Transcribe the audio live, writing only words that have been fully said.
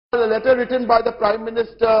A letter written by the Prime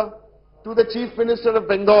Minister to the Chief Minister of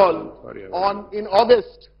Bengal in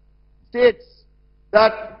August states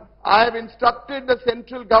that I have instructed the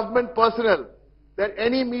central government personnel that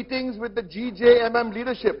any meetings with the GJMM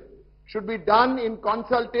leadership should be done in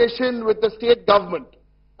consultation with the state government,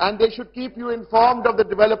 and they should keep you informed of the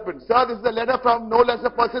developments. Sir, this is a letter from no less a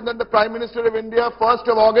person than the Prime Minister of India, 1st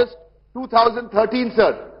of August 2013,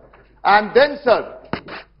 sir. And then, sir,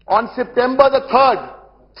 on September the 3rd,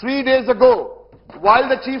 3 days ago, while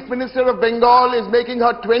the Chief Minister of Bengal is making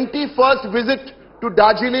her 21st visit to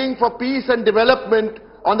Darjeeling for peace and development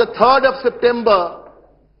on the 3rd of September,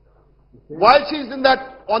 while she's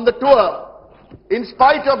on the tour, in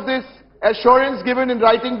spite of this assurance given in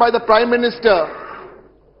writing by the Prime Minister,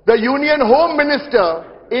 the Union Home Minister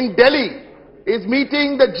in Delhi is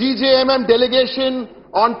meeting the GJMM delegation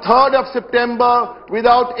on 3rd of September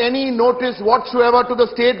without any notice whatsoever to the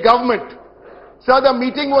state government. Sir, the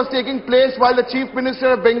meeting was taking place while the Chief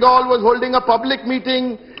Minister of Bengal was holding a public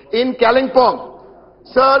meeting in Kalimpong.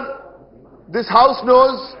 Sir, this House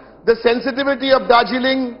knows the sensitivity of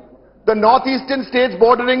Darjeeling, the northeastern states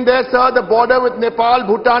bordering there, sir, the border with Nepal,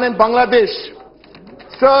 Bhutan and Bangladesh.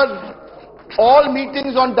 Sir, all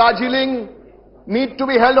meetings on Darjeeling need to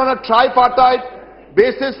be held on a tripartite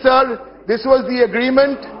basis, sir. This was the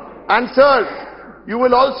agreement. And sir, you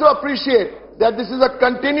will also appreciate that this is a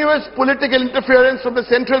continuous political interference from the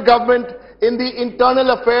central government in the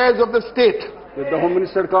internal affairs of the state. Did the Home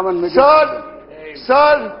Minister come and make Sir,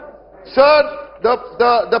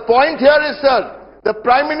 the point here is, sir, the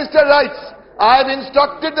Prime Minister writes, I have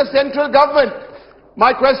instructed the central government.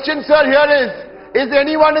 My question, sir, here is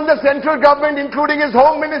anyone in the central government, including his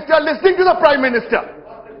Home Minister, listening to the Prime Minister?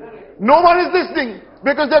 No one is listening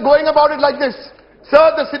because they're going about it like this.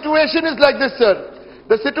 Sir, the situation is like this, sir.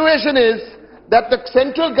 The situation is that the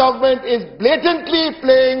central government is blatantly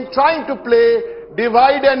trying to play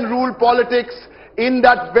divide and rule politics in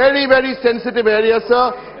that very, very sensitive area,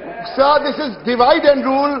 sir. Sir, this is divide and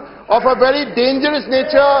rule of a very dangerous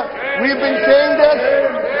nature. We have been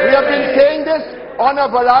saying this on a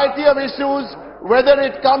variety of issues, whether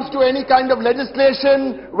it comes to any kind of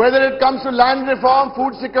legislation, whether it comes to land reform,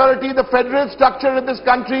 food security, the federal structure of this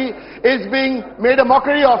country is being made a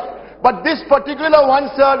mockery of. But this particular one,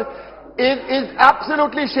 sir, is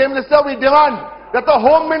absolutely shameless, sir. We demand that the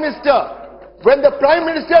Home Minister, when the Prime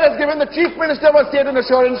Minister has given the Chief Minister of State an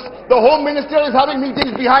assurance, the Home Minister is having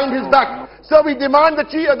meetings behind his back. So we demand the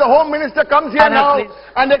Home Minister comes here now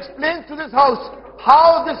and explains to this House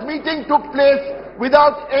how this meeting took place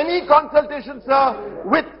without any consultation, sir,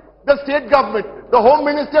 with the state government. The Home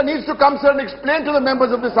Minister needs to come, sir, and explain to the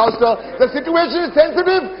members of this House, sir. The situation is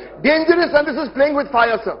sensitive, dangerous, and this is playing with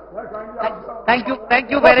fire, sir. Thank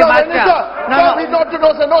you very much. Sir, we not to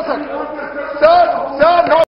know, sir. No, sir. Sir, no.